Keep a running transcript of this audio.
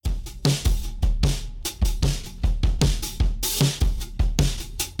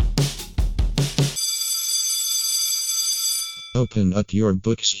Open up your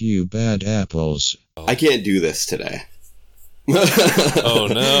books, you bad apples. I can't do this today. Oh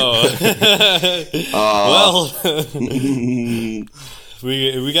no. Well,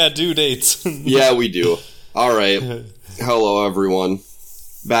 we got due dates. Yeah, we do. All right. Hello, everyone.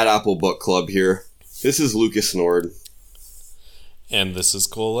 Bad Apple Book Club here. This is Lucas Nord. And this is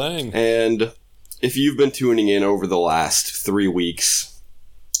Cole Lang. And if you've been tuning in over the last 3 weeks,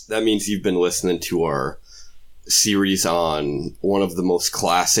 that means you've been listening to our series on one of the most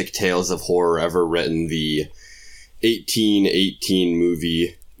classic tales of horror ever written, the 1818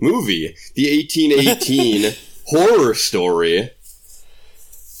 movie, the 1818 horror story,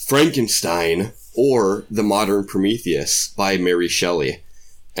 Frankenstein, or The Modern Prometheus by Mary Shelley.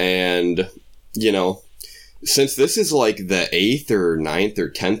 And, you know, since this is like the 8th or 9th or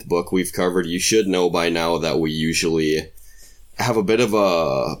 10th book we've covered, you should know by now that we usually have a bit of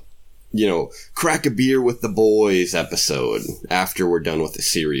a, you know, crack a beer with the boys episode after we're done with the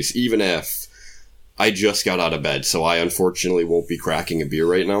series, even if I just got out of bed, so I unfortunately won't be cracking a beer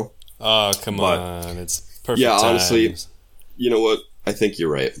right now. Oh, come on. It's perfect. Yeah, times. Honestly, you know what? I think you're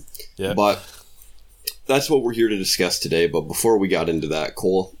right. Yeah. But that's what we're here to discuss today. But before we got into that,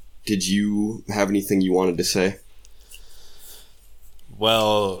 Cole, did you have anything you wanted to say?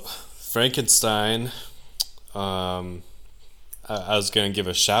 Well, Frankenstein, I was going to give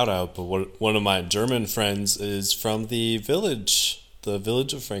a shout out, but one of my German friends is from the village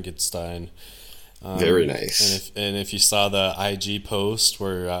of Frankenstein. Very nice. And if you saw the IG post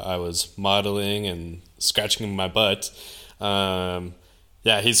where I was modeling and scratching my butt,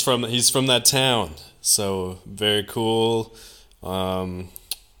 yeah, he's from that town. So very cool.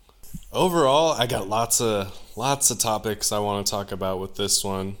 Overall, I got lots of topics I want to talk about with this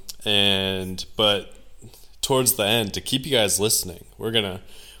one, but towards the end, to keep you guys listening, we're gonna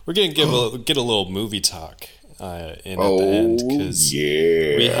get a little movie talk in at the end, because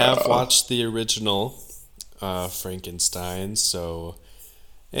we have watched the original Frankenstein. So,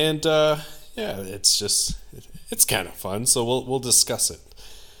 and yeah, it's kind of fun. So we'll discuss it.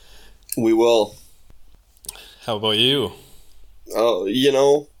 We will. How about you? You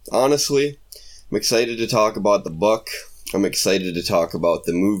know, honestly, I'm excited to talk about the book. I'm excited to talk about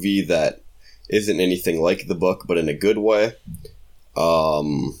the movie that isn't anything like the book, but in a good way.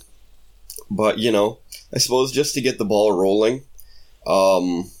 But, you know, I suppose just to get the ball rolling,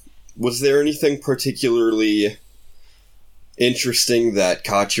 was there anything particularly interesting that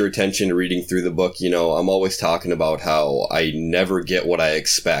caught your attention reading through the book? You know, I'm always talking about how I never get what I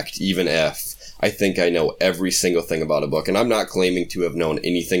expect, even if I think I know every single thing about a book. And I'm not claiming to have known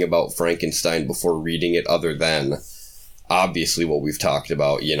anything about Frankenstein before reading it, other than obviously what we've talked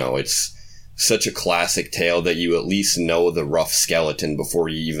about. You know, it's such a classic tale that you at least know the rough skeleton before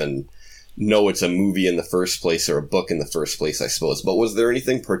you even know it's a movie in the first place, or a book in the first place, I suppose. But was there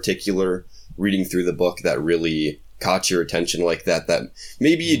anything particular reading through the book that really caught your attention like that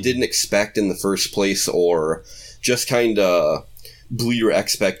maybe you didn't expect in the first place, or just kind of blew your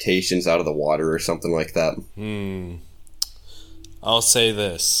expectations out of the water or something like that? I'll say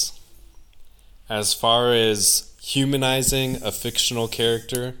this. As far as humanizing a fictional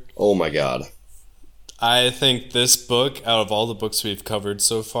character, oh my god, I think this book, out of all the books we've covered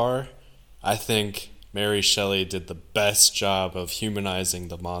so far, I think Mary Shelley did the best job of humanizing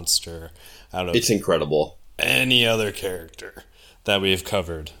the monster out of it's incredible any other character that we've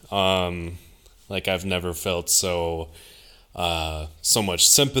covered. Like, I've never felt so much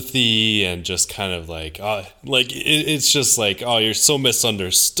sympathy, and just kind of like it's just like, oh, you're so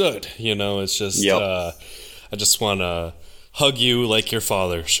misunderstood, you know. It's just I just want to hug you like your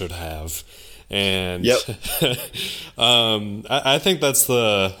father should have. And I think that's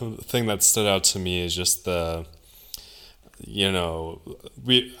the thing that stood out to me, is just the, you know,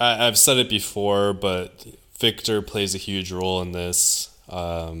 I've said it before, but Victor plays a huge role in this,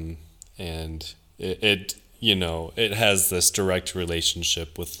 and it you know, it has this direct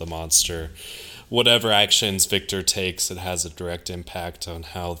relationship with the monster. Whatever actions Victor takes, it has a direct impact on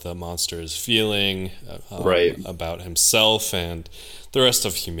how the monster is feeling about himself and the rest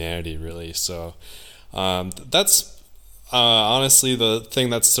of humanity, really. So that's honestly the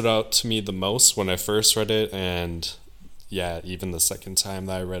thing that stood out to me the most when I first read it, and yeah, even the second time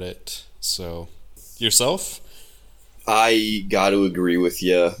that I read it. So, yourself? I got to agree with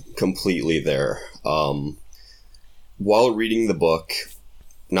you completely there. While reading the book,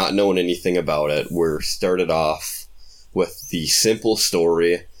 not knowing anything about it, we're started off with the simple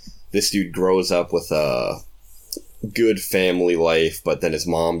story. This dude grows up with a good family life, but then his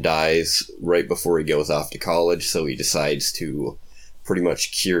mom dies right before he goes off to college, so he decides to pretty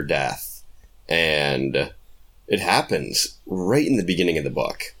much cure death. And it happens right in the beginning of the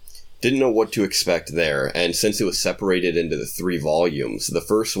book. Didn't know what to expect there, and since it was separated into the 3 volumes, the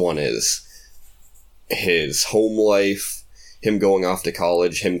first one is his home life, him going off to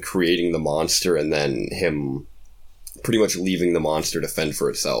college, him creating the monster, and then him pretty much leaving the monster to fend for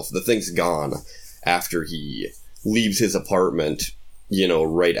itself. The thing's gone after he leaves his apartment,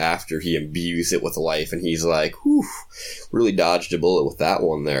 right after he imbues it with life, and he's like, whew, really dodged a bullet with that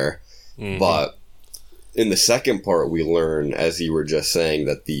one there. Mm-hmm. But in the second part, we learn, as you were just saying,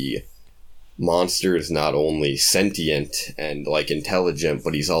 that the monster is not only sentient and, intelligent,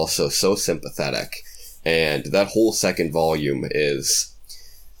 but he's also so sympathetic. And that whole second volume is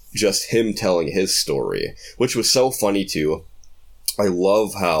just him telling his story, which was so funny, too. I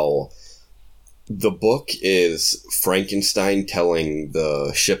love how the book is Frankenstein telling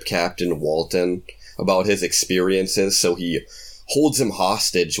the ship captain, Walton, about his experiences, so he holds him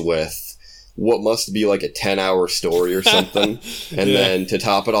hostage with what must be like a 10-hour story or something, and then to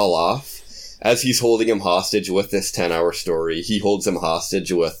top it all off, as he's holding him hostage with this 10-hour story, he holds him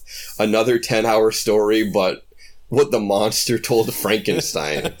hostage with another 10-hour story, but what the monster told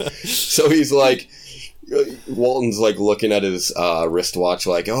Frankenstein. So he's like, Walton's like looking at his wristwatch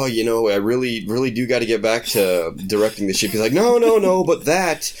like, oh, I really, really do got to get back to directing the ship. He's like, no, but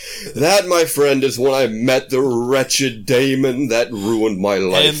that, my friend, is when I met the wretched Damon that ruined my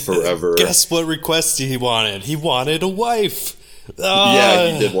life forever. Guess what request he wanted? He wanted a wife.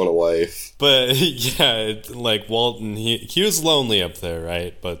 Yeah, he did want a wife. But, Walton, he was lonely up there,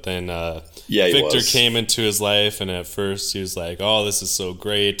 right? But then Victor came into his life, and at first he was like, oh, this is so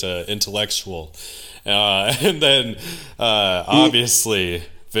great, intellectual. And then, obviously,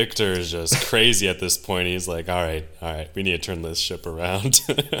 Victor is just crazy at this point. He's like, all right, we need to turn this ship around.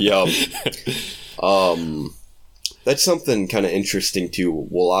 Yup. That's something kind of interesting, too.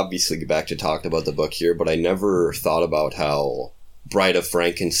 We'll obviously get back to talking about the book here, but I never thought about how Bride of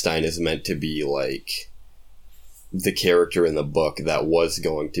Frankenstein is meant to be, the character in the book that was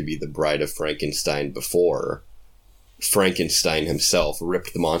going to be the Bride of Frankenstein before Frankenstein himself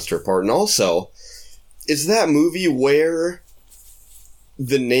ripped the monster apart. And also, is that movie where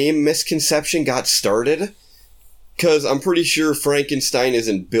the name misconception got started? Because I'm pretty sure Frankenstein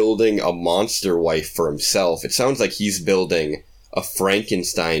isn't building a monster wife for himself. It sounds like he's building a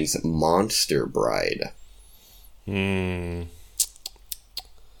Frankenstein's monster bride. I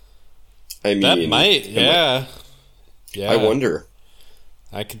mean, that might, yeah. I wonder.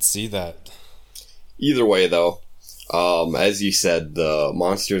 I could see that. Either way, though, as you said, the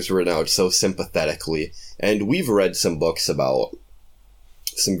monster's written out so sympathetically, and we've read some books about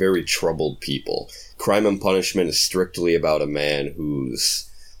some very troubled people. Crime and Punishment is strictly about a man who's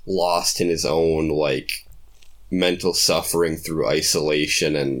lost in his own, mental suffering through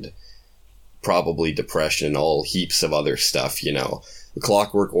isolation and probably depression and all heaps of other stuff, The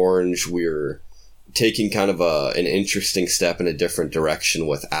Clockwork Orange, we're taking kind of an interesting step in a different direction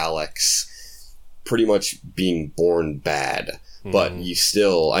with Alex pretty much being born bad. But you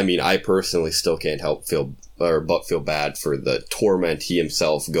still, I personally still can't help but feel bad for the torment he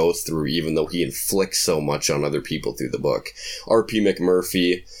himself goes through, even though he inflicts so much on other people through the book. R.P.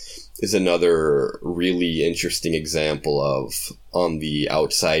 McMurphy is another really interesting example of, on the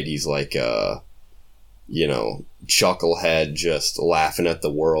outside, he's like a, chucklehead just laughing at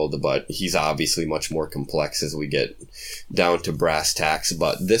the world, but he's obviously much more complex as we get down to brass tacks.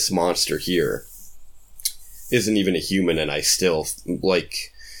 But this monster here isn't even a human, and I still,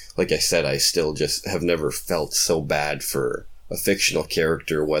 like I said, I still just have never felt so bad for a fictional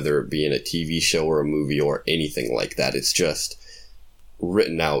character, whether it be in a TV show or a movie or anything like that. It's just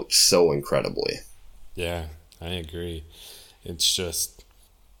written out so incredibly. Yeah, I agree. It's just,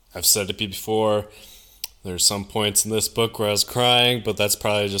 I've said it before, there's some points in this book where I was crying, but that's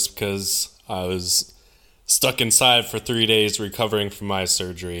probably just because I was stuck inside for 3 days recovering from my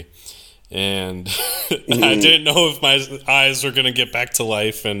surgery. And I didn't know if my eyes were going to get back to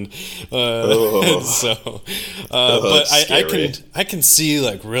life, and so but I can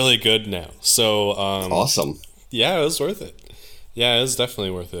see really good now. So awesome. Yeah, it was worth it. Yeah, it was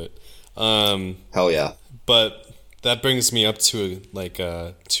definitely worth it. Hell yeah. But that brings me up to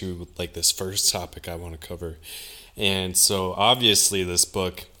this first topic I want to cover. And so obviously this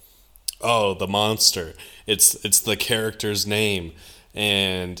book, the monster, it's the character's name,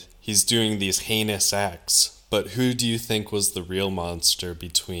 and he's doing these heinous acts. But who do you think was the real monster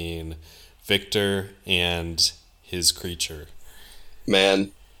between Victor and his creature?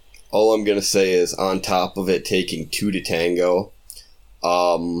 Man, all I'm going to say is, on top of it taking two to tango,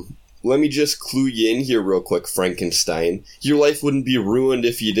 let me just clue you in here real quick, Frankenstein. Your life wouldn't be ruined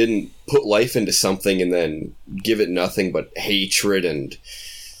if you didn't put life into something and then give it nothing but hatred and,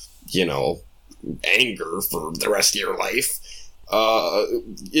 anger for the rest of your life.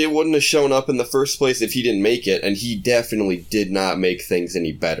 It wouldn't have shown up in the first place if he didn't make it, and he definitely did not make things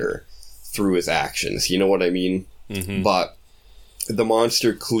any better through his actions. You know what I mean? Mm-hmm. But the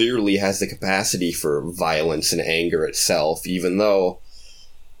monster clearly has the capacity for violence and anger itself, even though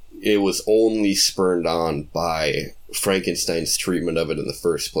it was only spurred on by Frankenstein's treatment of it in the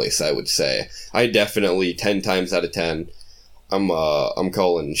first place, I would say. I definitely, 10 times out of 10, I'm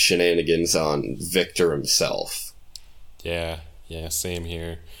calling shenanigans on Victor himself. Yeah, same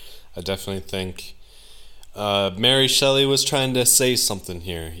here. I definitely think Mary Shelley was trying to say something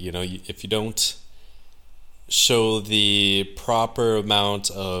here. If you don't show the proper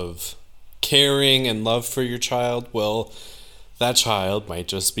amount of caring and love for your child, well, that child might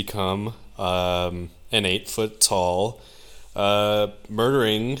just become an 8-foot tall,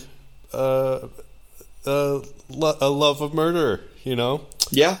 murdering, a love of murder,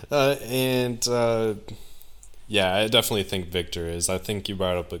 Yeah. I definitely think Victor is. I think you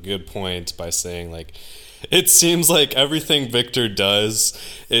brought up a good point by saying, it seems like everything Victor does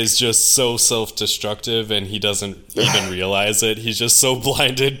is just so self-destructive, and he doesn't even realize it. He's just so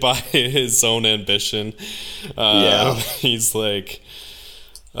blinded by his own ambition. He's he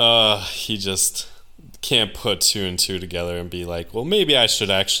just can't put 2 and 2 together and be like, well, maybe I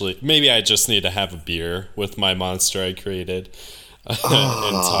just need to have a beer with my monster I created and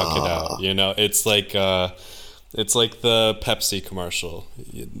talk it out. It's like the Pepsi commercial.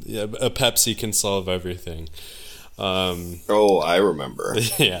 A Pepsi can solve everything. I remember.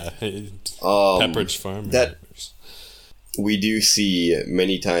 Yeah. Pepperidge Farm. That we do see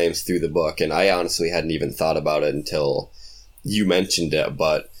many times through the book, and I honestly hadn't even thought about it until you mentioned it,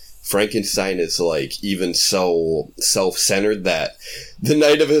 but Frankenstein is even so self-centered that the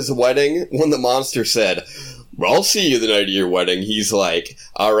night of his wedding, when the monster said, I'll see you the night of your wedding, he's like,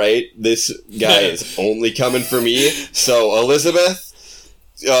 all right, this guy is only coming for me, so Elizabeth,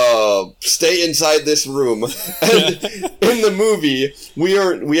 stay inside this room. And in the movie, we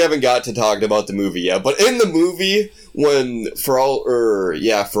haven't got to talk about the movie yet, but in the movie, when for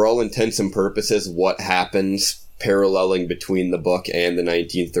all intents and purposes, what happens paralleling between the book and the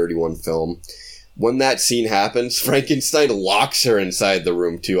 1931 film, when that scene happens, Frankenstein locks her inside the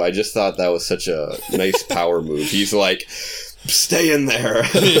room too. I just thought that was such a nice power move. He's like, stay in there.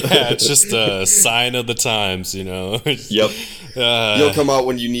 Yeah, it's just a sign of the times, Yep. You'll come out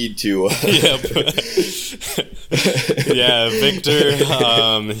when you need to. Yep. Yeah, Victor,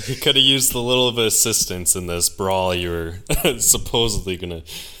 he could have used a little bit of assistance in this brawl you were supposedly going to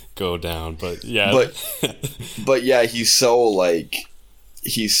go down, but yeah. But yeah, he's so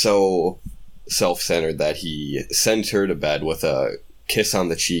self-centered that he sends her to bed with a kiss on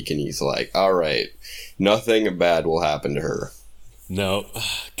the cheek, and he's like, all right, nothing bad will happen to her. No.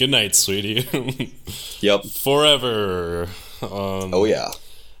 Good night, sweetie. Yep. Forever. Oh yeah.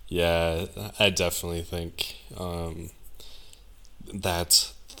 Yeah, I definitely think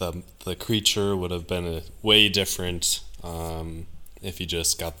that the creature would have been way different if he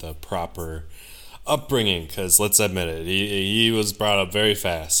just got the proper upbringing, because let's admit it, he was brought up very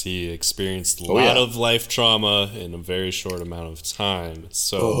fast. He experienced a lot of life trauma in a very short amount of time.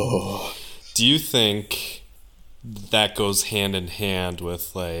 So do you think that goes hand in hand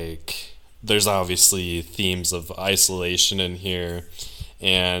with there's obviously themes of isolation in here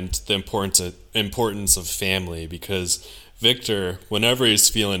and the importance of family, because Victor, whenever he's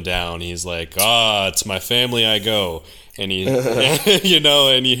feeling down, he's like, it's my family I go. And he,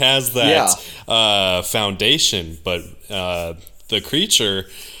 and he has that foundation, but the creature,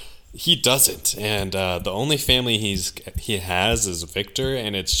 he doesn't. And the only family he has is Victor,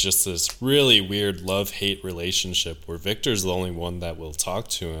 and it's just this really weird love-hate relationship where Victor's the only one that will talk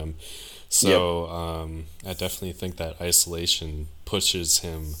to him. So I definitely think that isolation pushes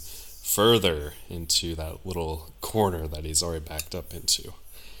him further into that little corner that he's already backed up into.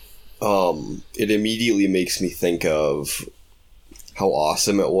 It immediately makes me think of how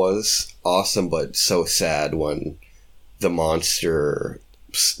awesome it was. Awesome, but so sad when the monster,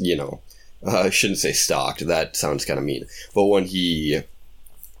 I shouldn't say stalked, that sounds kind of mean, but when he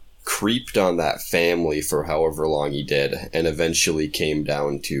creeped on that family for however long he did, and eventually came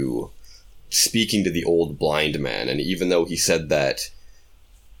down to speaking to the old blind man, and even though he said that,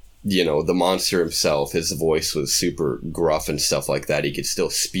 the monster himself, his voice was super gruff and stuff like that, he could still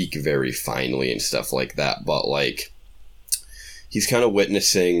speak very finely and stuff like that, but he's kind of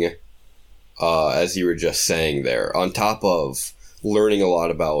witnessing, as you were just saying there, on top of learning a lot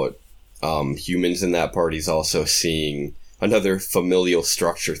about humans in that part, he's also seeing another familial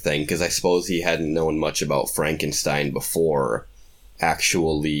structure thing, because I suppose he hadn't known much about Frankenstein before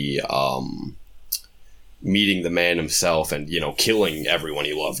actually meeting the man himself and, killing everyone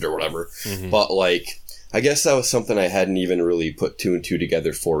he loved or whatever. Mm-hmm. But, I guess that was something I hadn't even really put two and two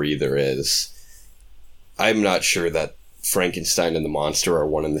together for either, is I'm not sure that Frankenstein and the monster are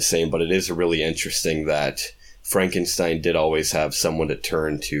one and the same, but it is really interesting that Frankenstein did always have someone to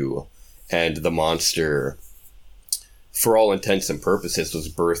turn to, and the monster, for all intents and purposes, was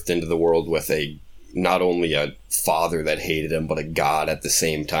birthed into the world with not only a father that hated him, but a god at the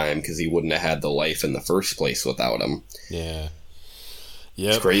same time, because he wouldn't have had the life in the first place without him. Yeah.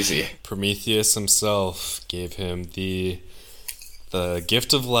 Yep. It's crazy. Prometheus himself gave him the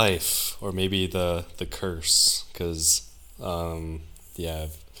gift of life, or maybe the curse, because,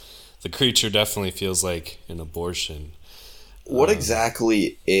 the creature definitely feels like an abortion. What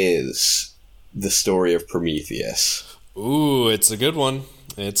exactly is the story of Prometheus? Ooh, it's a good one.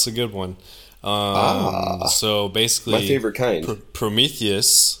 So basically, my favorite kind.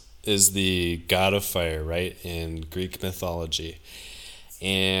 Prometheus is the god of fire, right, in Greek mythology.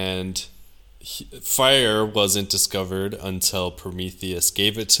 And fire wasn't discovered until Prometheus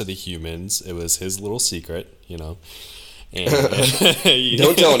gave it to the humans. It was his little secret, And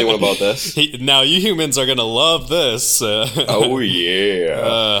don't tell anyone about this. Now you humans are gonna love this. Oh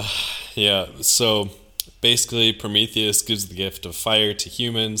yeah. Yeah. So basically, Prometheus gives the gift of fire to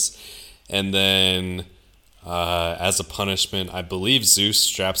humans, and then as a punishment, I believe Zeus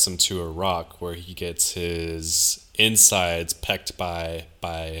straps him to a rock where he gets his insides pecked by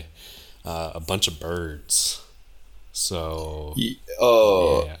a bunch of birds. So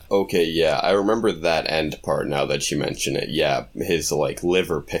okay, yeah, I remember that end part now that you mention it. Yeah, his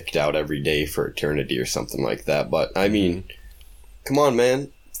liver picked out every day for eternity or something like that. But I mean, come on,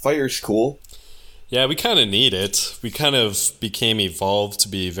 man, fire's cool. Yeah, we kind of need it. We kind of became evolved to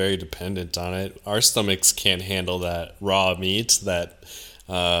be very dependent on it. Our stomachs can't handle that raw meat, that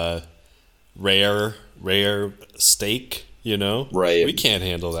rare steak, Right. We can't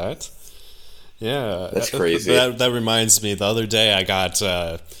handle that. Yeah. That's crazy. That reminds me, the other day I got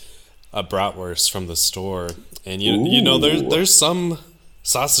a bratwurst from the store. And, there's some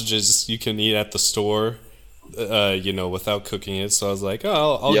sausages you can eat at the store, without cooking it. So I was like,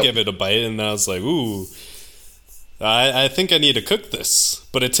 oh, I'll give it a bite. And I was like, ooh, I think I need to cook this.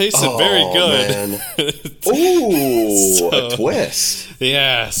 But it tasted very good. Man. Ooh, a twist.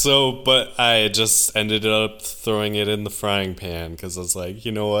 Yeah, but I just ended up throwing it in the frying pan because I was like,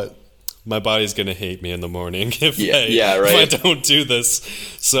 you know what? My body's going to hate me in the morning if I don't do this.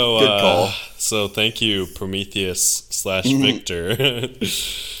 So, good call. So thank you, Prometheus / Victor.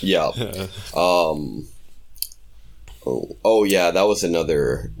 Yeah. Oh yeah, that was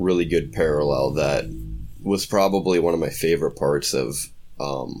another really good parallel that was probably one of my favorite parts of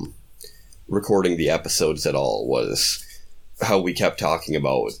recording the episodes at all, was how we kept talking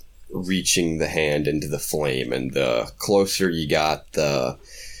about reaching the hand into the flame, and the closer you got,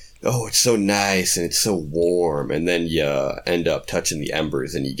 it's so nice and it's so warm, and then you end up touching the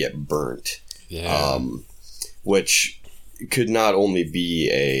embers and you get burnt. Yeah. Which could not only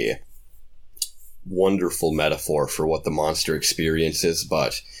be a wonderful metaphor for what the monster experiences,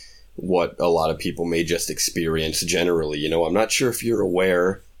 but what a lot of people may just experience generally. I'm not sure if you're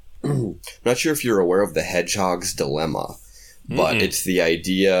aware of the hedgehog's dilemma, but it's the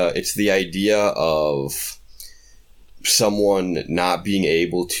idea of someone not being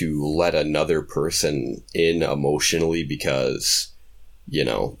able to let another person in emotionally, because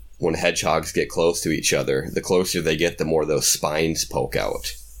when hedgehogs get close to each other, the closer they get, the more those spines poke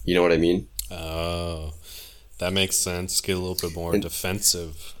out. You know what I mean? Oh, that makes sense. Get a little bit more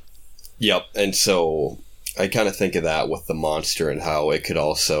defensive. Yep. And so I kind of think of that with the monster, and how it could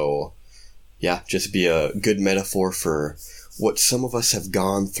also, just be a good metaphor for what some of us have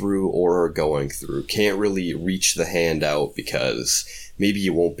gone through or are going through. Can't really reach the hand out because maybe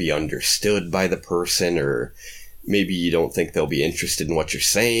you won't be understood by the person, or maybe you don't think they'll be interested in what you're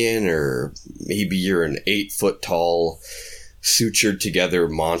saying, or maybe you're an 8-foot tall, sutured together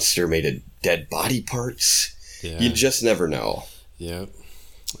monster made of dead body parts. Yeah. You just never know. Yep.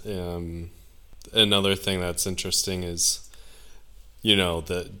 Another thing that's interesting is,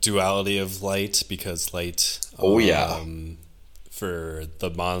 the duality of light, because light, for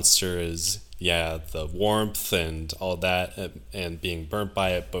the monster is, the warmth and all that, and being burnt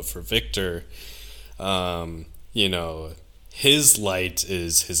by it. But for Victor, his light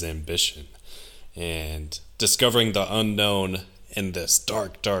is his ambition, and discovering the unknown in this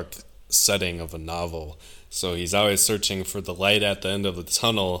dark setting of a novel So he's always searching for the light at the end of the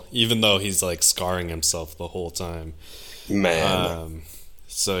tunnel, even though he's like scarring himself the whole time. Man.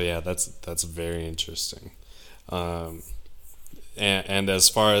 So yeah, that's very interesting. And as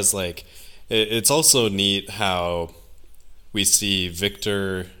far as like, it's also neat how we see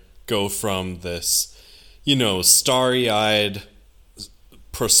Victor go from this, starry-eyed,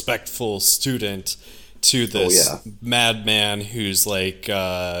 prospectful student to this madman who's like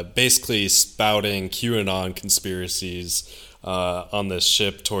basically spouting QAnon conspiracies on this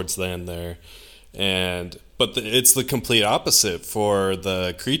ship towards the end there. But it's the complete opposite for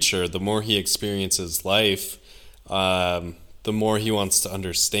the creature. The more he experiences life, the more he wants to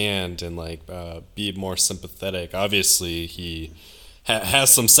understand and like be more sympathetic. Obviously, he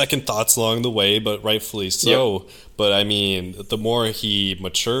has some second thoughts along the way, but rightfully so. Yep. But I mean, the more he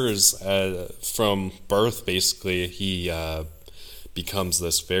matures from birth, basically, he becomes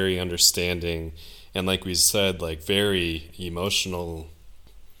this very understanding and, like we said, like very emotional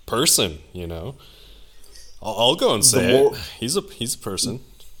person. I'll go and say it. He's a person.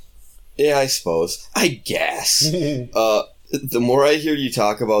 Yeah, I suppose. I guess. The more I hear you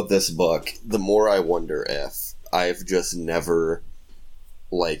talk about this book, the more I wonder if I've just never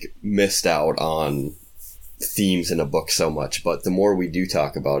missed out on themes in a book so much. But the more we do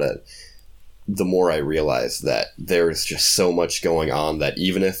talk about it, the more I realize that there's just so much going on that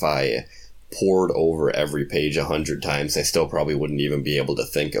even if I pored over every page 100 times, I still probably wouldn't even be able to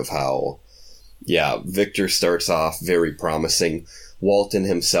think of how, Victor starts off very promising. Walton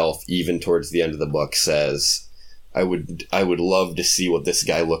himself, even towards the end of the book, says, I would love to see what this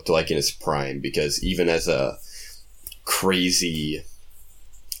guy looked like in his prime, because even as a crazy,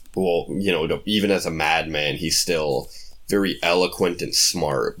 even as a madman, he's still very eloquent and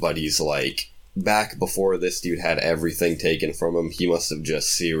smart, but he's like, back before this dude had everything taken from him, he must have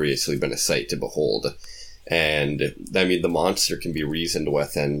just seriously been a sight to behold. And, I mean, the monster can be reasoned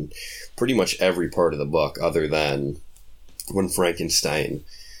with in pretty much every part of the book, other than when Frankenstein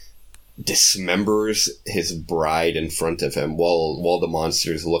dismembers his bride in front of him while the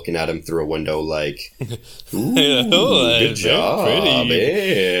monster's looking at him through a window like, ooh, good job.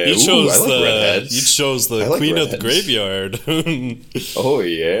 Yeah. You chose the queen of the graveyard. Oh,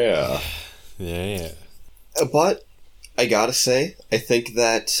 yeah. Yeah. But I gotta say, I think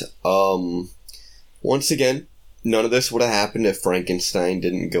that, once again, none of this would have happened if Frankenstein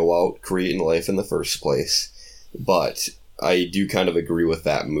didn't go out creating life in the first place. But I do kind of agree with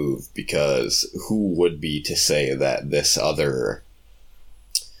that move, because who would be to say that this other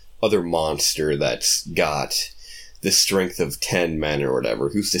monster that's got the strength of 10 men or whatever,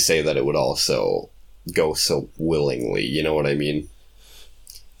 who's to say that it would also go so willingly, you know what I mean?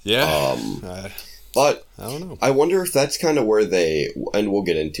 Yeah. But I don't know. I wonder if that's kind of where and we'll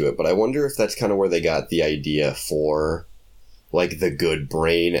get into it, but I wonder if that's kind of where they got the idea for, the good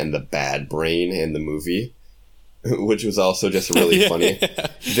brain and the bad brain in the movie. Which was also just really funny.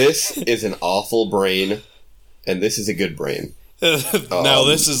 This is an awful brain, and this is a good brain. Now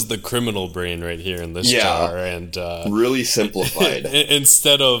this is the criminal brain right here in this jar, and really simplified.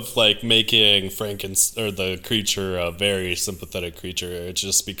 Instead of making Frankenstein or the creature a very sympathetic creature, it's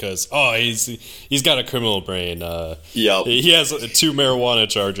just because he's got a criminal brain. Yep. He has 2 marijuana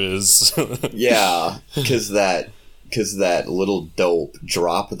charges. Yeah, because that little dope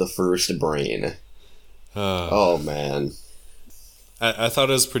dropped the first brain. Oh man, I thought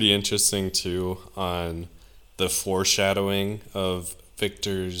it was pretty interesting too on the foreshadowing of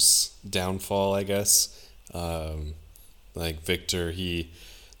Victor's downfall, I guess. Victor,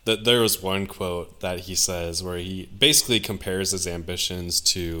 there was one quote that he says where he basically compares his ambitions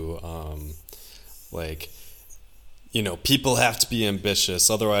to people have to be ambitious,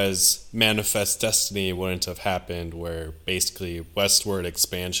 otherwise Manifest Destiny wouldn't have happened, where basically westward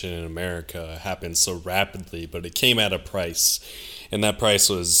expansion in America happened so rapidly, but it came at a price, and that price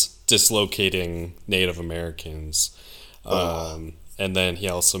was dislocating Native Americans. And then he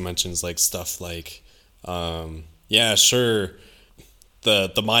also mentions stuff sure,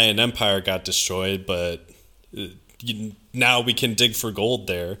 the Mayan Empire got destroyed, but now we can dig for gold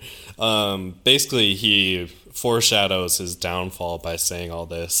there. Basically, he foreshadows his downfall by saying all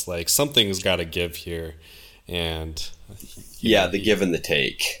this, something's got to give here, and the give and the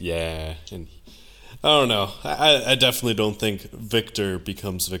take. Yeah, and I don't know. I definitely don't think Victor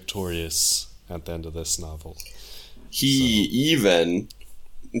becomes victorious at the end of this novel. He even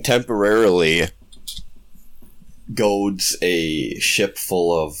temporarily goads a ship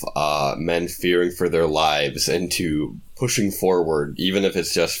full of men fearing for their lives into pushing forward, even if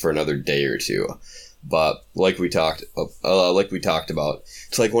it's just for another day or two. But like we talked about,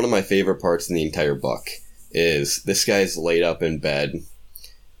 it's one of my favorite parts in the entire book is this guy's laid up in bed,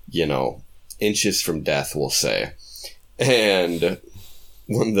 inches from death, we'll say. And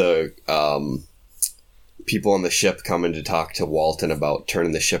when the people on the ship come in to talk to Walton about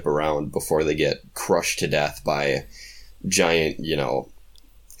turning the ship around before they get crushed to death by giant,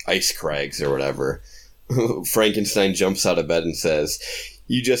 ice crags or whatever, Frankenstein jumps out of bed and says,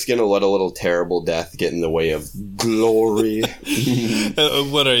 "You just gonna let a little terrible death get in the way of glory?"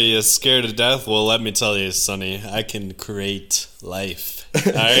 What, are you scared of death? Well, let me tell you, Sonny, I can create life.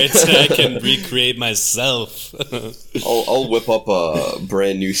 All right, I can recreate myself. I'll whip up a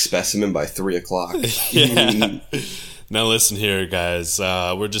brand new specimen by 3:00. Yeah. Now listen here, guys.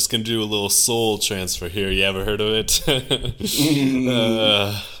 We're just gonna do a little soul transfer here. You ever heard of it?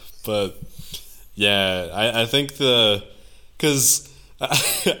 But yeah, I think because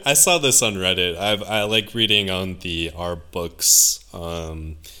I saw this on Reddit. I like reading on the Our Books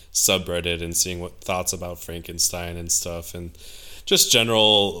subreddit and seeing what thoughts about Frankenstein and stuff, and just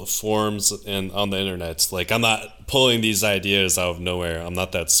general forums and on the internet. Like, I'm not pulling these ideas out of nowhere. I'm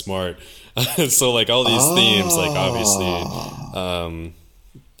not that smart. So like all these themes, like obviously,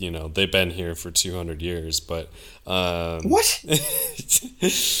 they've been here for 200 years, but what?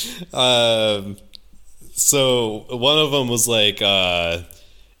 So one of them was like,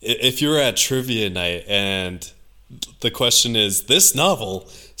 if you were at trivia night and the question is, this novel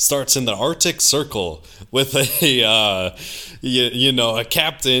starts in the Arctic Circle with a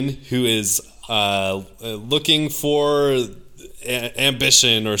captain who is looking for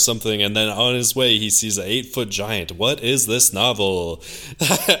ambition or something, and then on his way he sees an 8-foot giant. What is this novel?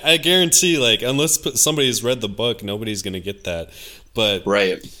 I guarantee, like, unless somebody's read the book, nobody's gonna get that. But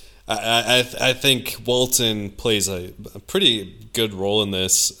right. I think Walton plays a pretty good role in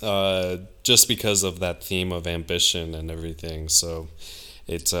this, just because of that theme of ambition and everything. So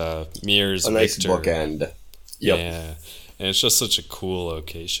it mirrors a nice Victor. bookend. Yep. Yeah, and it's just such a cool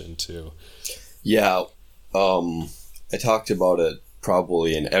location too. Yeah, I talked about it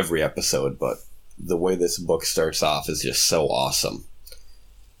probably in every episode, but the way this book starts off is just so awesome.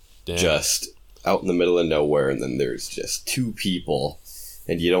 Damn. Just out in the middle of nowhere, and then there's just two people,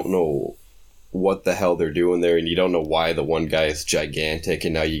 and you don't know what the hell they're doing there, and you don't know why the one guy is gigantic,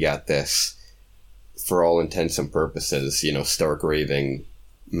 and now you got this, for all intents and purposes, stark raving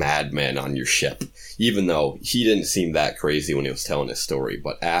madman on your ship. Even though he didn't seem that crazy when he was telling his story,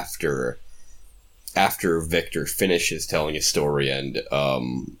 but after Victor finishes telling his story and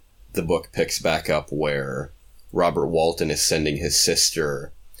the book picks back up where Robert Walton is sending his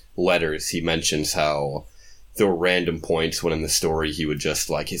sister letters, he mentions how there were random points when in the story he would just,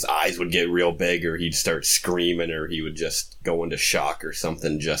 like, his eyes would get real big, or he'd start screaming, or he would just go into shock or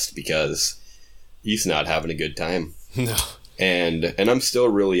something just because he's not having a good time. No. And I'm still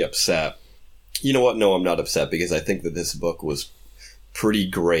really upset. You know what? No, I'm not upset, because I think that this book was pretty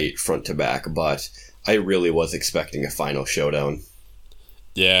great front to back, but I really was expecting a final showdown.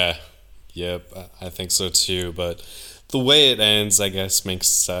 Yeah. Yep, I think so too, but the way it ends, I guess, makes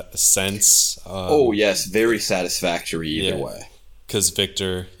sense. Oh, yes, very satisfactory either way. Because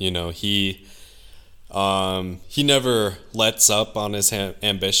Victor, he never lets up on his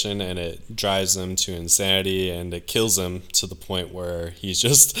ambition, and it drives him to insanity, and it kills him to the point where he's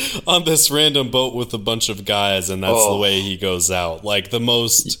just on this random boat with a bunch of guys, and that's the way he goes out. Like, the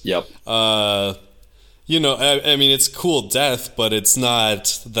most... Yep. I mean, it's a cool death, but it's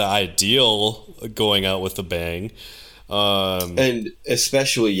not the ideal going out with a bang. And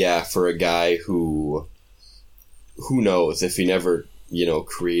especially, for a guy who knows, if he never,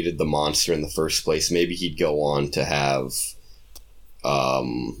 created the monster in the first place, maybe he'd go on to have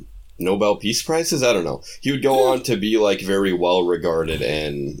Nobel Peace Prizes? I don't know. He would go on to be, like, very well regarded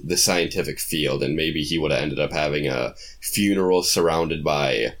in the scientific field, and maybe he would have ended up having a funeral surrounded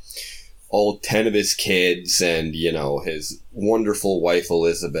by all 10 of his kids and, his wonderful wife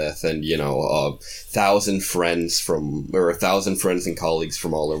Elizabeth and, 1,000 friends and colleagues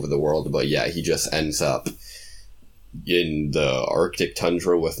from all over the world. But yeah, he just ends up in the Arctic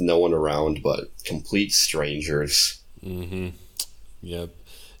tundra with no one around but complete strangers. Mm-hmm. Yep.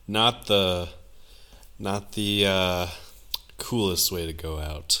 Not the coolest way to go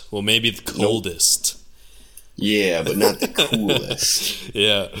out. Well, maybe the coldest. Nope. Yeah, but not the coolest.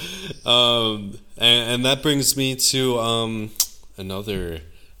 Yeah. And that brings me to another,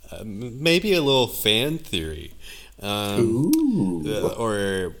 maybe a little fan theory. Or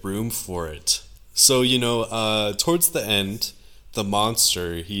room for it. So, towards the end, the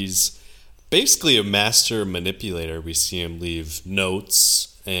monster, he's basically a master manipulator. We see him leave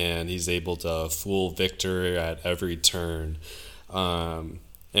notes, and he's able to fool Victor at every turn.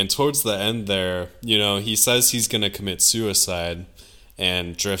 And towards the end there, he says he's going to commit suicide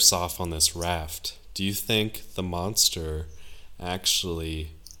and drifts off on this raft. Do you think the monster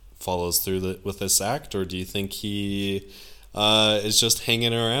actually follows through with this act, or do you think he is just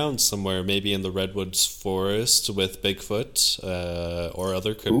hanging around somewhere, maybe in the Redwoods forest with Bigfoot or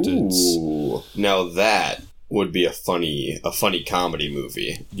other cryptids? Ooh, now that would be a funny comedy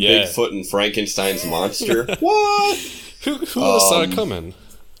movie. Yeah. Bigfoot and Frankenstein's monster. What? Who would have saw it coming?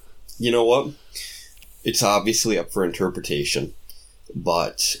 You know what? It's obviously up for interpretation,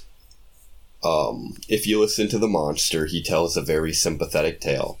 but if you listen to the monster, he tells a very sympathetic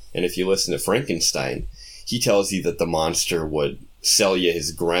tale. And if you listen to Frankenstein, he tells you that the monster would sell you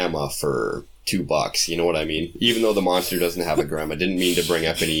his grandma for $2. You know what I mean? Even though the monster doesn't have a grandma. Didn't mean to bring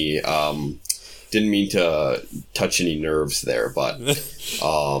up any, didn't mean to touch any nerves there, but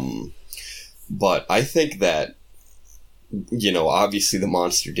I think that, obviously the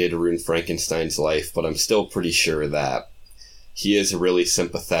monster did ruin Frankenstein's life, but I'm still pretty sure that he is really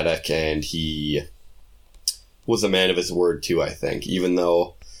sympathetic, and he was a man of his word too, I think. Even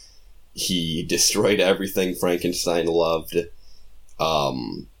though he destroyed everything Frankenstein loved,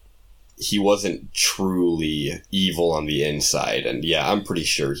 he wasn't truly evil on the inside. And yeah, I'm pretty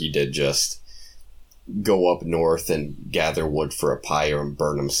sure he did just go up north and gather wood for a pyre and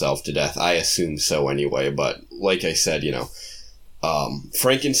burn himself to death. I assume so anyway, but like I said,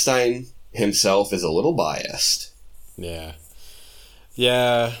 Frankenstein himself is a little biased. Yeah.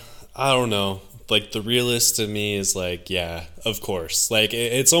 Yeah, I don't know. Like, the realist in me is like, yeah, of course. Like,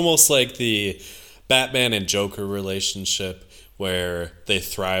 it's almost like the Batman and Joker relationship where they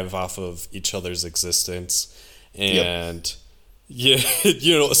thrive off of each other's existence. And, yeah,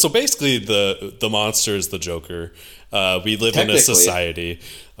 so basically the monster is the Joker. We live in a society.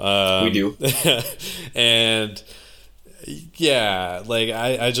 We do. And, yeah, like,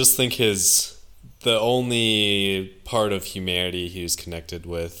 I just think the only part of humanity he was connected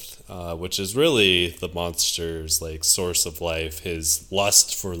with, which is really the monster's like source of life, his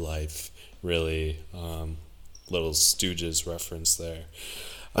lust for life, really. Little Stooges reference there.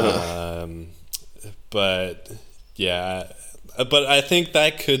 But yeah, but I think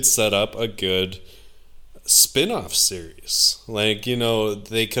that could set up a good spin-off series. Like,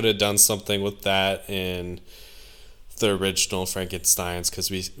 they could have done something with that in the original Frankenstein's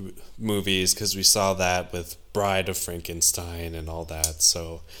movies, because we saw that with Bride of Frankenstein and all that.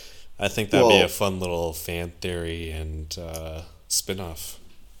 So I think that'd be a fun little fan theory and spin-off.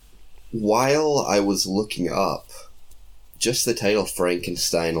 While I was looking up just the title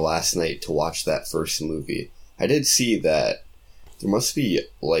Frankenstein last night to watch that first movie, I did see that there must be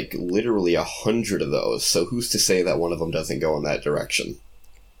like literally 100 of those. So who's to say that one of them doesn't go in that direction?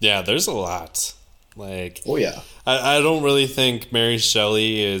 Yeah, there's a lot. Like, oh yeah, I don't really think Mary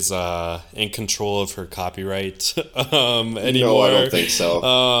Shelley is in control of her copyright anymore. No, I don't think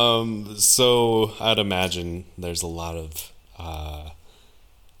so. So I'd imagine there's a lot of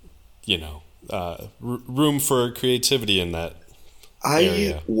room for creativity in that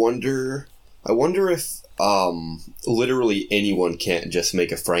area. I wonder if literally anyone can't just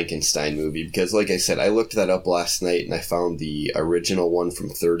make a Frankenstein movie, because like I said, I looked that up last night and I found the original one from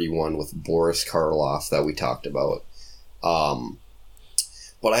 31 with Boris Karloff that we talked about.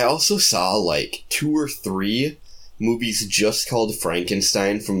 But I also saw like 2 or 3 movies just called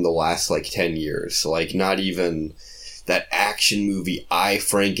Frankenstein from the last like 10 years. Like, not even that action movie I,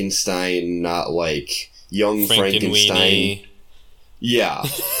 Frankenstein, not like Young Frankenstein. Yeah,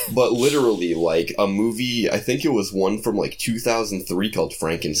 but literally, like, a movie, I think it was one from, like, 2003 called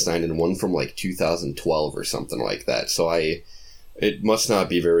Frankenstein and one from, like, 2012 or something like that. So it must not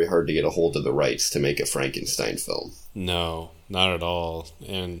be very hard to get a hold of the rights to make a Frankenstein film. No, not at all.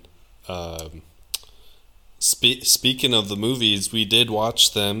 And speaking of the movies, we did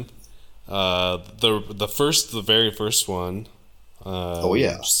watch them. The very first one. Oh,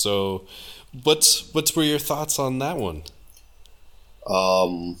 yeah. So, what were your thoughts on that one?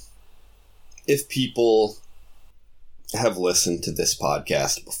 If people have listened to this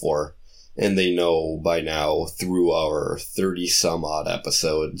podcast before, and they know by now through our 30 some odd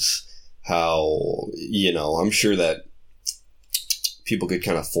episodes how, I'm sure that people could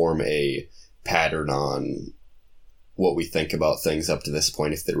kind of form a pattern on what we think about things up to this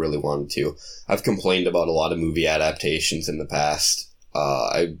point if they really wanted to. I've complained about a lot of movie adaptations in the past.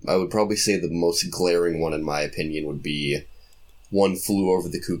 I would probably say the most glaring one in my opinion would be One Flew Over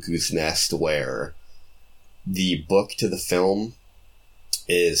the Cuckoo's Nest, where the book to the film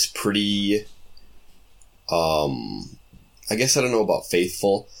is pretty, I guess I don't know about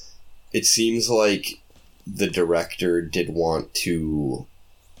faithful. It seems like the director did want to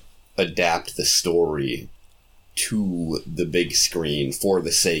adapt the story to the big screen for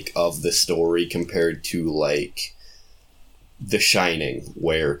the sake of the story compared to, like, The Shining,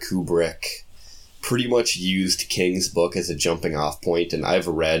 where Kubrick pretty much used King's book as a jumping off point. And I've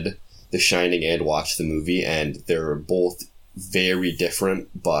read The Shining and watched the movie, and they're both very different,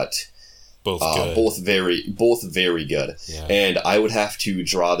 but both very good. Yeah. And I would have to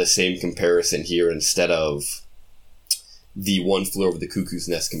draw the same comparison here instead of the One Flew Over the Cuckoo's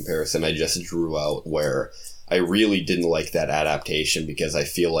Nest comparison I just drew out, where I really didn't like that adaptation because I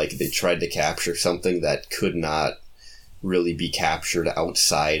feel like they tried to capture something that could not really be captured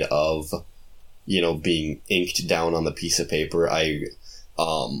outside of, you know, being inked down on the piece of paper. I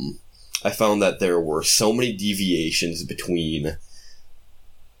found that there were so many deviations between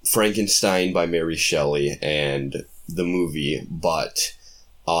Frankenstein by Mary Shelley and the movie, but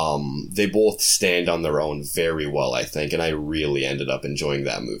they both stand on their own very well, I think, and I really ended up enjoying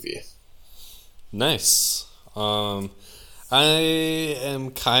that movie. Nice. I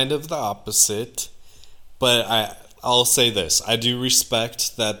am kind of the opposite, but I'll say this. I do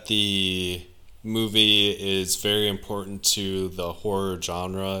respect that the movie is very important to the horror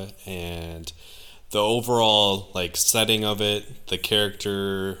genre and the overall, like, setting of it, the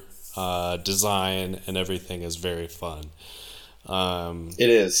character design and everything is very fun. It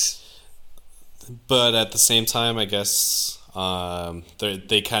is. But at the same time, I guess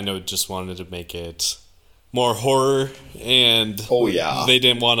they kind of just wanted to make it more horror, and they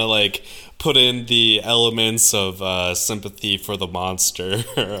didn't want to, like, put in the elements of sympathy for the monster.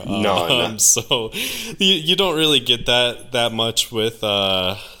 No. So you don't really get that much with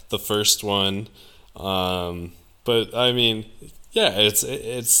the first one. But I mean, yeah,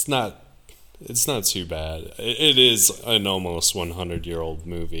 it's not too bad. It is an almost 100-year-old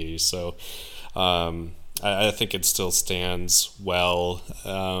movie, so I think it still stands well.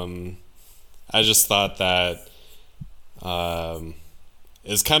 I just thought that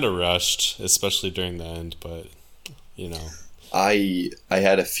it's kind of rushed, especially during the end, but, you know. I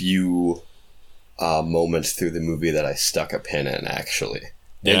had a few moments through the movie that I stuck a pin in, actually.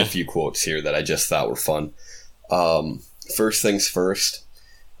 Yeah. And a few quotes here that I just thought were fun. First things first,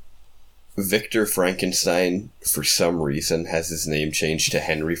 Victor Frankenstein, for some reason, has his name changed to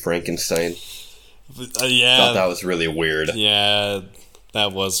Henry Frankenstein. Yeah. Thought that was really weird. Yeah,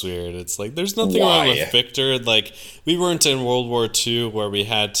 that was weird. It's like, there's nothing wrong with Victor. Like, we weren't in World War II where we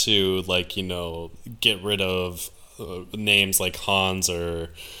had to, like, you know, get rid of names like Hans or,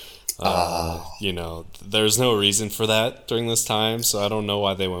 you know, there's no reason for that during this time. So I don't know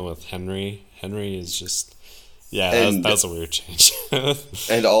why they went with Henry. Henry is just, yeah, that's a weird change.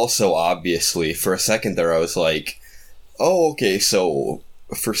 And also, obviously, for a second there, I was like, oh, okay, so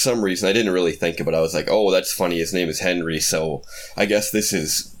for some reason, I didn't really think about it. I was like, oh, that's funny, his name is Henry, so I guess this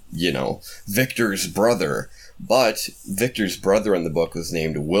is, you know, Victor's brother. But Victor's brother in the book was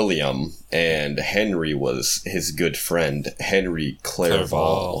named William, and Henry was his good friend, Henry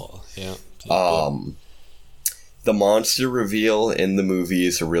Clerval. Yeah. The monster reveal in the movie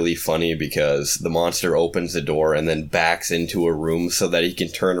is really funny because the monster opens the door and then backs into a room so that he can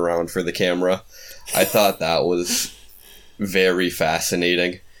turn around for the camera. I thought that was very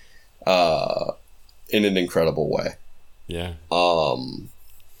fascinating, in an incredible way. Yeah.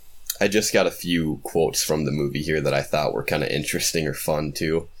 I just got a few quotes from the movie here that I thought were kind of interesting or fun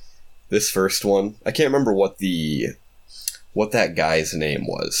too. This first one, I can't remember what that guy's name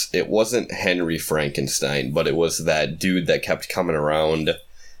was. It wasn't Henry Frankenstein, but it was that dude that kept coming around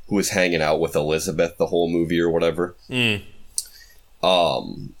who was hanging out with Elizabeth the whole movie or whatever.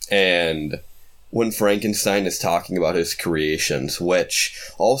 And when Frankenstein is talking about his creations, which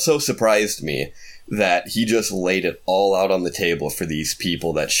also surprised me that he just laid it all out on the table for these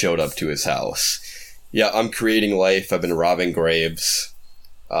people that showed up to his house. Yeah, I'm creating life. I've been robbing graves.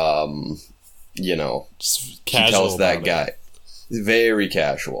 You know, Just he tells that guy. Very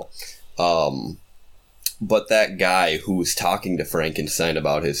casual. But that guy who was talking to Frankenstein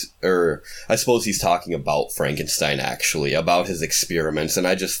about I suppose he's talking about Frankenstein actually, about his experiments, and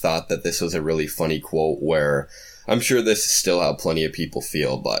I just thought that this was a really funny quote where, I'm sure this is still how plenty of people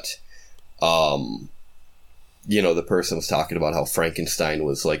feel, but, you know, the person was talking about how Frankenstein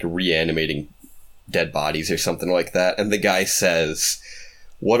was, like, reanimating dead bodies or something like that, and the guy says,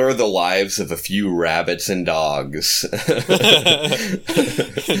 what are the lives of a few rabbits and dogs? I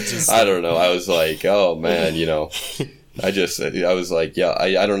don't know. I was like, oh man, you know, I was like, yeah,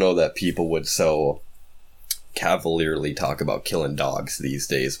 I don't know that people would so cavalierly talk about killing dogs these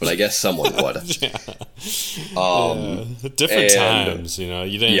days, but I guess someone would. Different times, you know.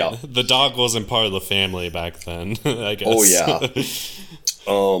 You didn't. Yeah. The dog wasn't part of the family back then, I guess. Oh yeah.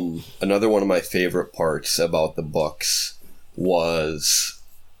 Another one of my favorite parts about the books was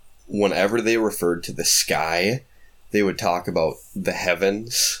whenever they referred to the sky, they would talk about the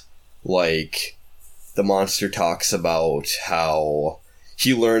heavens. Like, the monster talks about how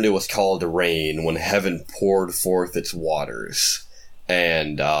he learned it was called rain when heaven poured forth its waters.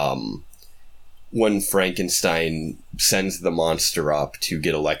 And when Frankenstein sends the monster up to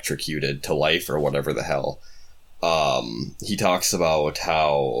get electrocuted to life or whatever the hell, he talks about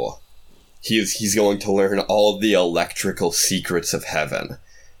how he's going to learn all the electrical secrets of heaven.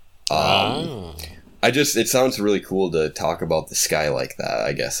 It sounds really cool to talk about the sky like that,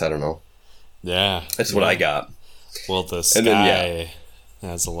 I guess. I don't know. Yeah. That's what I got. Well, the sky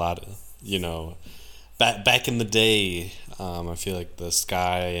has a lot of, back in the day, I feel like the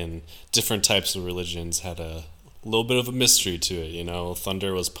sky and different types of religions had a little bit of a mystery to it,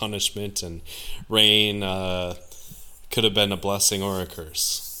 Thunder was punishment and rain could have been a blessing or a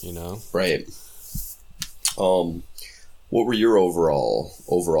curse, Right. What were your overall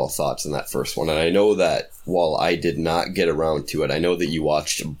thoughts on that first one? And I know that while I did not get around to it, I know that you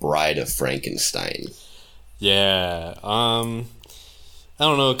watched Bride of Frankenstein. Yeah. I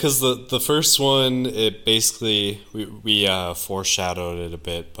don't know, because the first one, it basically, we foreshadowed it a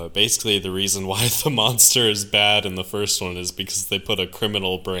bit, but basically the reason why the monster is bad in the first one is because they put a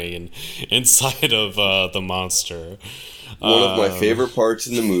criminal brain inside of the monster. One of my favorite parts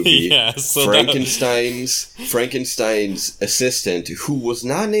in the movie, so Frankenstein's assistant, who was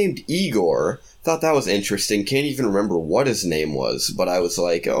not named Igor, thought that was interesting. Can't even remember what his name was, but I was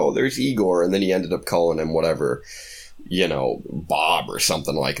like, oh, there's Igor, and then he ended up calling him whatever, Bob or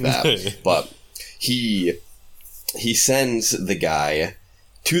something like that. But he sends the guy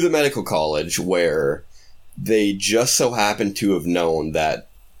to the medical college where they just so happened to have known that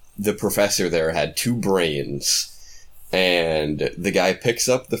the professor there had two brains. And the guy picks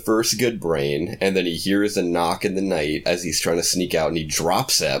up the first good brain, and then he hears a knock in the night as he's trying to sneak out, and he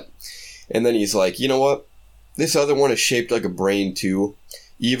drops it. And then he's like, you know what? This other one is shaped like a brain too,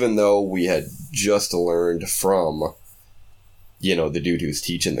 even though we had just learned from, the dude who's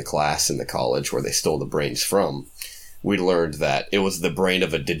teaching the class in the college where they stole the brains from. We learned that it was the brain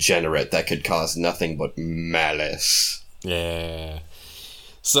of a degenerate that could cause nothing but malice. Yeah.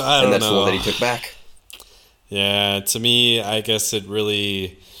 So I don't know. And that's the one that he took back. Yeah, to me, I guess it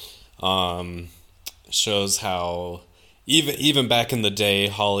really shows how even back in the day,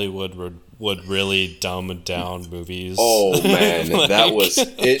 Hollywood would really dumb down movies. Oh man, that was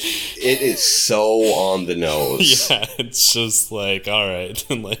it. It is so on the nose. Yeah, it's just like, all right,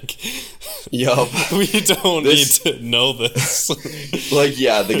 yup, we don't need to know this.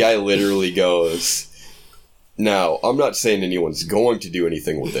 The guy literally goes, now, I'm not saying anyone's going to do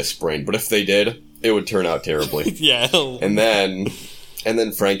anything with this brain, but if they did, it would turn out terribly. Yeah. And then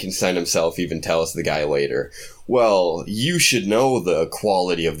Frankenstein himself even tells the guy later, well, you should know the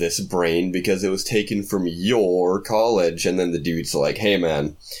quality of this brain because it was taken from your college. And then the dude's like, hey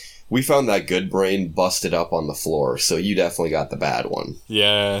man, we found that good brain busted up on the floor, so you definitely got the bad one.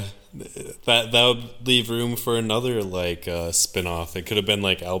 Yeah. That would leave room for another spin-off. It could have been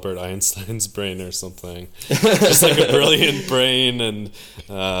like Albert Einstein's brain or something. Just like a brilliant brain and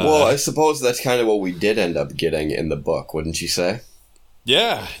well, I suppose that's kind of what we did end up getting in the book, wouldn't you say?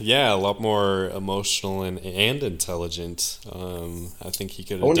 Yeah, a lot more emotional and intelligent. I think he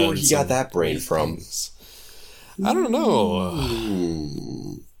could have. I wonder where he got that brain from. I don't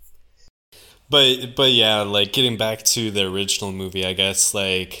know. But yeah, getting back to the original movie, I guess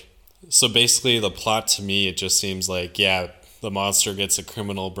so basically the plot to me, it just seems like, the monster gets a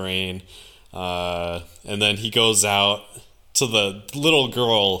criminal brain, and then he goes out to the little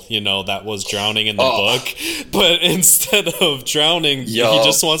girl, that was drowning in the book, but instead of drowning, he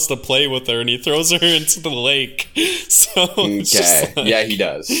just wants to play with her and he throws her into the lake. So it's just he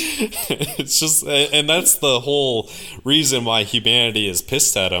does. It's just, and that's the whole reason why humanity is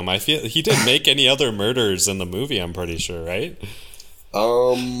pissed at him. I feel he didn't make any other murders in the movie, I'm pretty sure, right?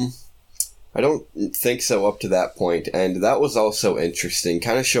 I don't think so up to that point, and that was also interesting,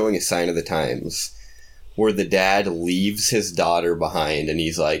 kind of showing a sign of the times, where the dad leaves his daughter behind, and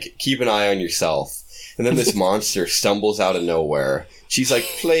he's like, keep an eye on yourself. And then this monster stumbles out of nowhere. She's like,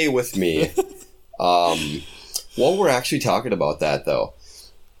 play with me. While we're actually talking about that, though,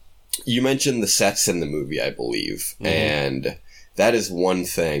 you mentioned the sets in the movie, I believe, and that is one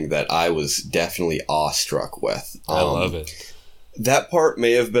thing that I was definitely awestruck with. I love it. That part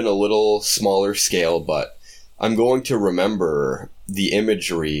may have been a little smaller scale, but I'm going to remember the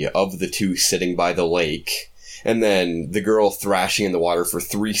imagery of the two sitting by the lake, And then the girl thrashing in the water for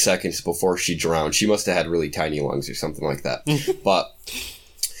 3 seconds before she drowned. She must have had really tiny lungs or something like that. But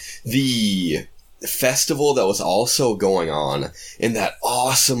the festival that was also going on in that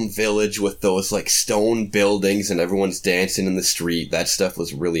awesome village with those like stone buildings and everyone's dancing in the street, that stuff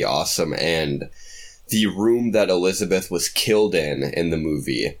was really awesome. And the room that Elizabeth was killed in the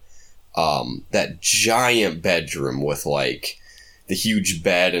movie, that giant bedroom with like the huge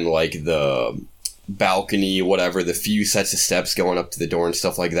bed and like the balcony, whatever, the few sets of steps going up to the door and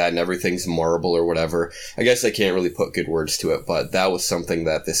stuff like that, and everything's marble or whatever. I guess I can't really put good words to it, but that was something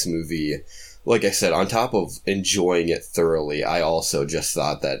that this movie, like I said, on top of enjoying it thoroughly, I also just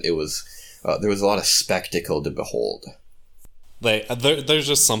thought that it was, there was a lot of spectacle to behold. Like, there's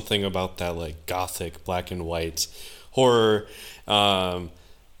just something about that, like, gothic, black and white horror, that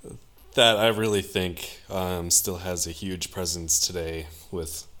I really think still has a huge presence today,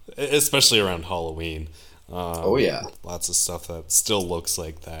 with, especially around Halloween. Oh yeah, lots of stuff that still looks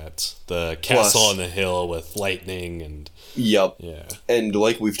like that. The castle on the hill with lightning and yep, yeah, and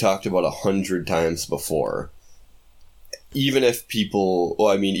like we've talked about 100 times before. Even if people, well,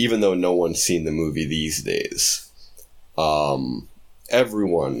 I mean, even though no one's seen the movie these days,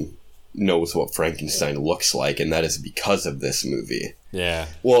 everyone knows what Frankenstein looks like, and that is because of this movie. Yeah.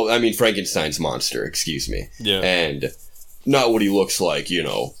 Well, I mean, Frankenstein's monster, excuse me. Yeah. And not what he looks like, you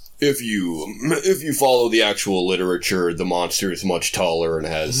know. If you follow the actual literature, the monster is much taller and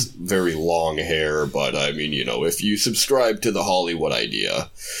has very long hair, but I mean, you know, if you subscribe to the Hollywood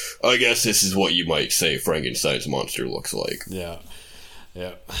idea, I guess this is what you might say Frankenstein's monster looks like. Yeah.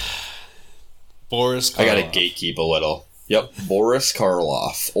 Yeah. Boris Karloff. I gotta gatekeep a little. Yep, Boris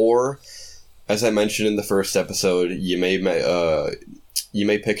Karloff. Or, as I mentioned in the first episode, you may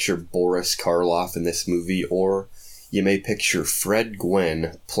picture Boris Karloff in this movie, or you may picture Fred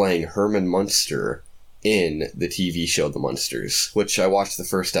Gwynne playing Herman Munster in the TV show The Munsters, which I watched the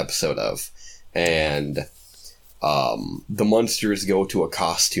first episode of. And the Munsters go to a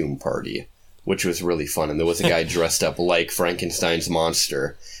costume party, which was really fun. And there was a guy dressed up like Frankenstein's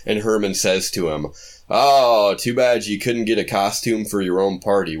monster. And Herman says to him, "Oh, too bad you couldn't get a costume for your own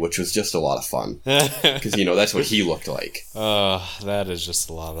party," which was just a lot of fun. Because, you know, that's what he looked like. That is just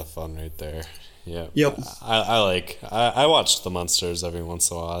a lot of fun right there. Yeah. Yep. I watched The Munsters every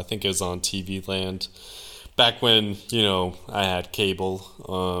once in a while. I think it was on TV Land back when, you know, I had cable,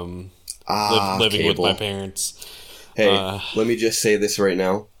 living cable. with my parents. Hey, let me just say this right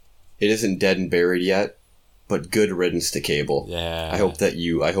now. It isn't dead and buried yet, but good riddance to cable. Yeah. I hope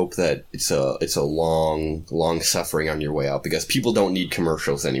that it's a long suffering on your way out, because people don't need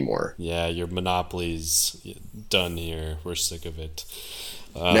commercials anymore. Yeah, your monopoly's done here. We're sick of it.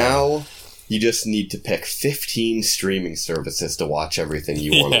 Now you just need to pick 15 streaming services to watch everything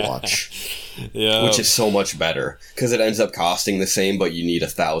you want to watch. Yeah. Which is so much better, because it ends up costing the same, but you need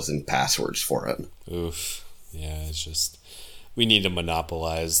 1,000 passwords for it. Oof. Yeah, it's just, we need to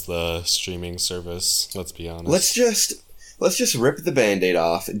monopolize the streaming service, let's be honest. Let's just rip the Band-Aid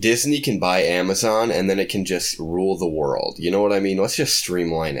off. Disney can buy Amazon, and then it can just rule the world. You know what I mean? Let's just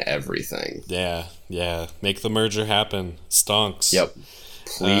streamline everything. Yeah. Make the merger happen. Stonks. Yep.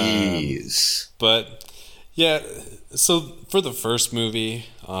 Please. But yeah, so for the first movie,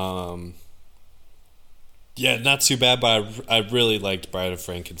 yeah, not too bad, but I really liked Bride of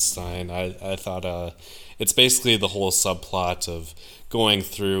Frankenstein. I thought it's basically the whole subplot of going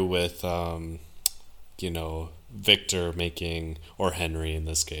through with you know, Victor making, or Henry in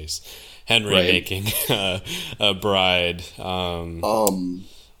this case, Henry making a bride.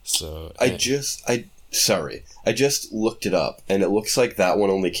 So I just looked it up, and it looks like that one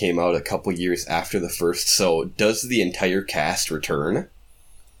only came out a couple years after the first. So does the entire cast return?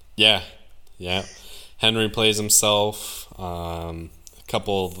 Yeah. Henry plays himself. A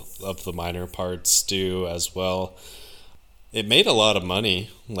couple of the minor parts do as well. It made a lot of money,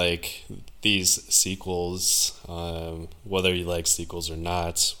 like these sequels, whether you like sequels or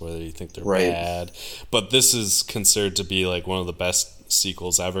not, whether you think they're bad. But this is considered to be like one of the best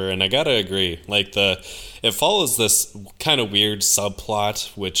sequels ever, and I gotta agree. Like it follows this kind of weird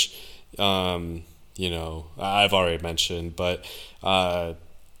subplot, which you know, I've already mentioned, but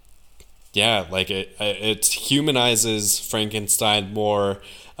yeah, like it humanizes Frankenstein more,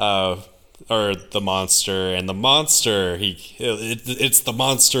 or the monster, and the monster, it's the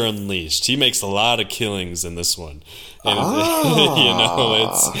monster unleashed. He makes a lot of killings in this one, and you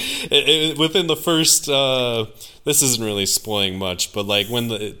know, it's within the first. This isn't really spoiling much, but like when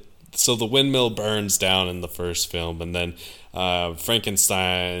the windmill burns down in the first film, and then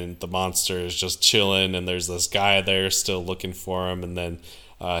Frankenstein, the monster, is just chilling, and there's this guy there still looking for him, and then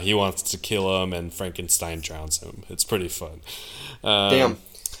he wants to kill him, and Frankenstein drowns him. It's pretty fun. Damn,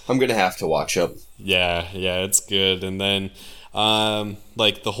 I'm gonna have to watch it. Yeah, it's good. And then,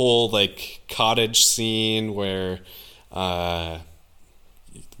 like the whole like cottage scene where,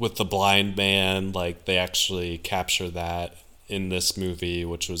 with the blind man, like they actually capture that in this movie,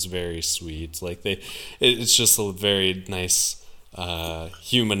 which was very sweet. Like it's just a very nice,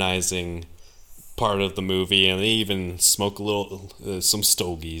 humanizing part of the movie, and they even smoke a little, some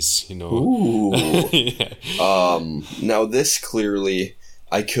stogies, you know. Ooh. Yeah. Now this clearly,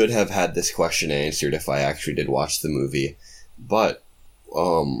 I could have had this question answered if I actually did watch the movie, but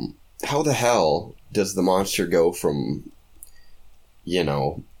how the hell does the monster go from, you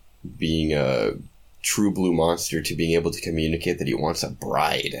know, being a true blue monster to being able to communicate that he wants a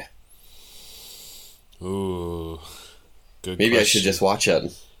bride? Ooh, good. Maybe question. I should just watch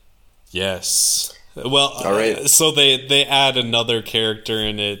it. Yes. Well, all right. So they add another character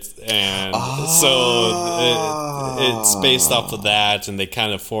in it, and so it's based off of that, and they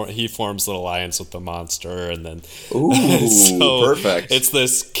kind of he forms an alliance with the monster, and then so perfect. It's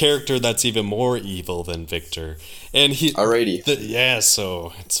this character that's even more evil than Victor, and he. Alrighty.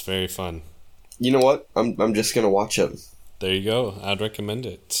 So it's very fun. You know what? I'm just gonna watch it. There you go. I'd recommend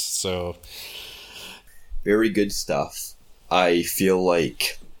it. So very good stuff. I feel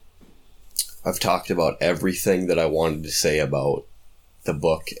like I've talked about everything that I wanted to say about the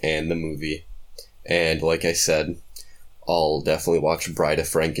book and the movie. And like I said, I'll definitely watch Bride of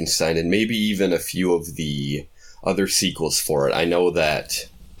Frankenstein and maybe even a few of the other sequels for it. I know that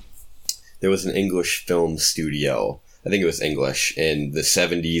there was an English film studio, I think it was English, in the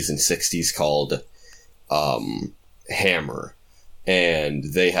 70s and 60s called Hammer. And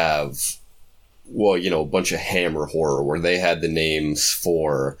they have, well, you know, a bunch of Hammer horror where they had the names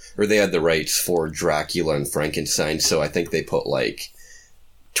for, or they had the rights for Dracula and Frankenstein. So I think they put like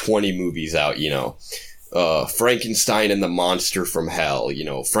 20 movies out, you know, Frankenstein and the Monster from Hell, you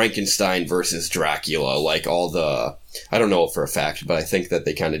know, Frankenstein versus Dracula, like all the, I don't know for a fact, but I think that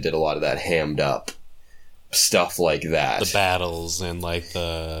they kind of did a lot of that hammed up stuff like that. The battles and like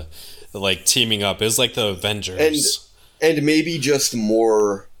the like teaming up is like the Avengers. And maybe just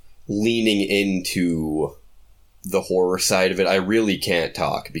more leaning into the horror side of it. I really can't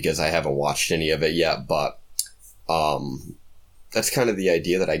talk because I haven't watched any of it yet, but that's kind of the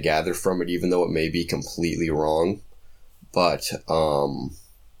idea that I gather from it, even though it may be completely wrong. But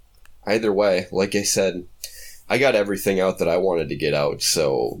either way, like I said, I got everything out that I wanted to get out.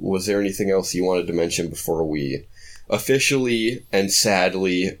 So was there anything else you wanted to mention before we officially and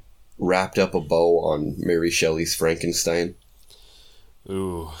sadly wrapped up a bow on Mary Shelley's Frankenstein?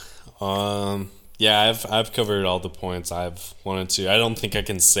 Ooh. Yeah, I've covered all the points I've wanted to. I don't think I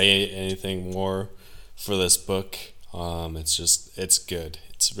can say anything more for this book. It's good.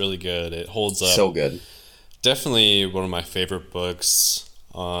 It's really good. It holds up. So good. Definitely one of my favorite books.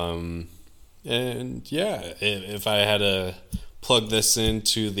 And yeah, if I had to plug this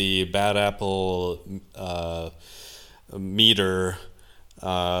into the Bad Apple meter,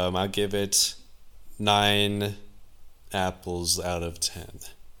 I'll give it 9 apples out of 10.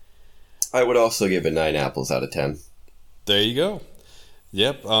 I would also give it 9 apples out of 10. There you go.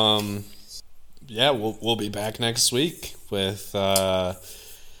 Yep. Yeah, we'll be back next week with The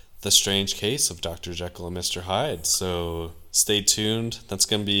Strange Case of Dr. Jekyll and Mr. Hyde. So stay tuned. That's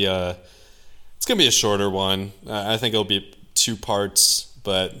gonna be it's gonna be a shorter one. I think it'll be 2 parts,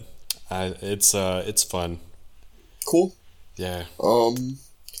 but it's fun. Cool. Yeah.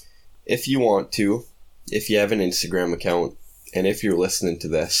 If you want to, if you have an Instagram account, and if you're listening to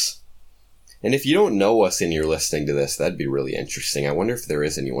this, and if you don't know us and you're listening to this, that'd be really interesting. I wonder if there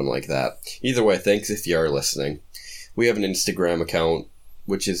is anyone like that. Either way, thanks if you are listening. We have an Instagram account,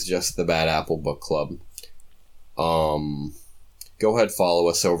 which is just the Bad Apple Book Club. Go ahead, follow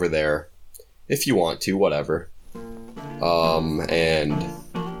us over there. If you want to, whatever. And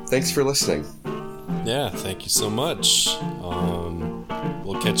thanks for listening. Yeah, thank you so much.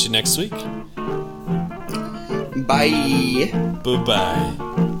 We'll catch you next week. Bye. Bye-bye.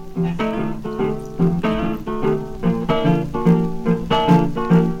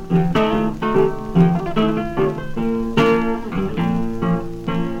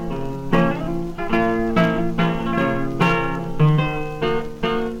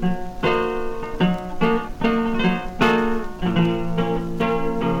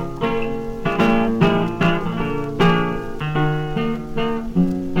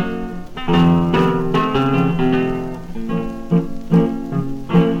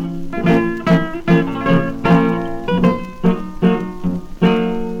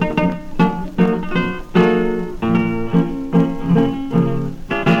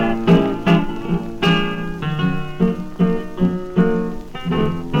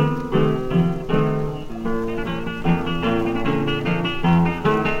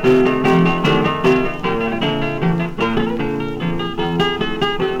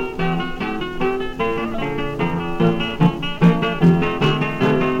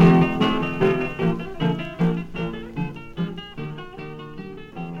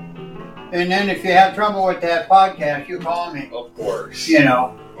 And then if you have trouble with that podcast, you call me. Of course. You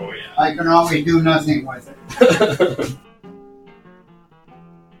know, Oh, yeah. I can always do nothing with it.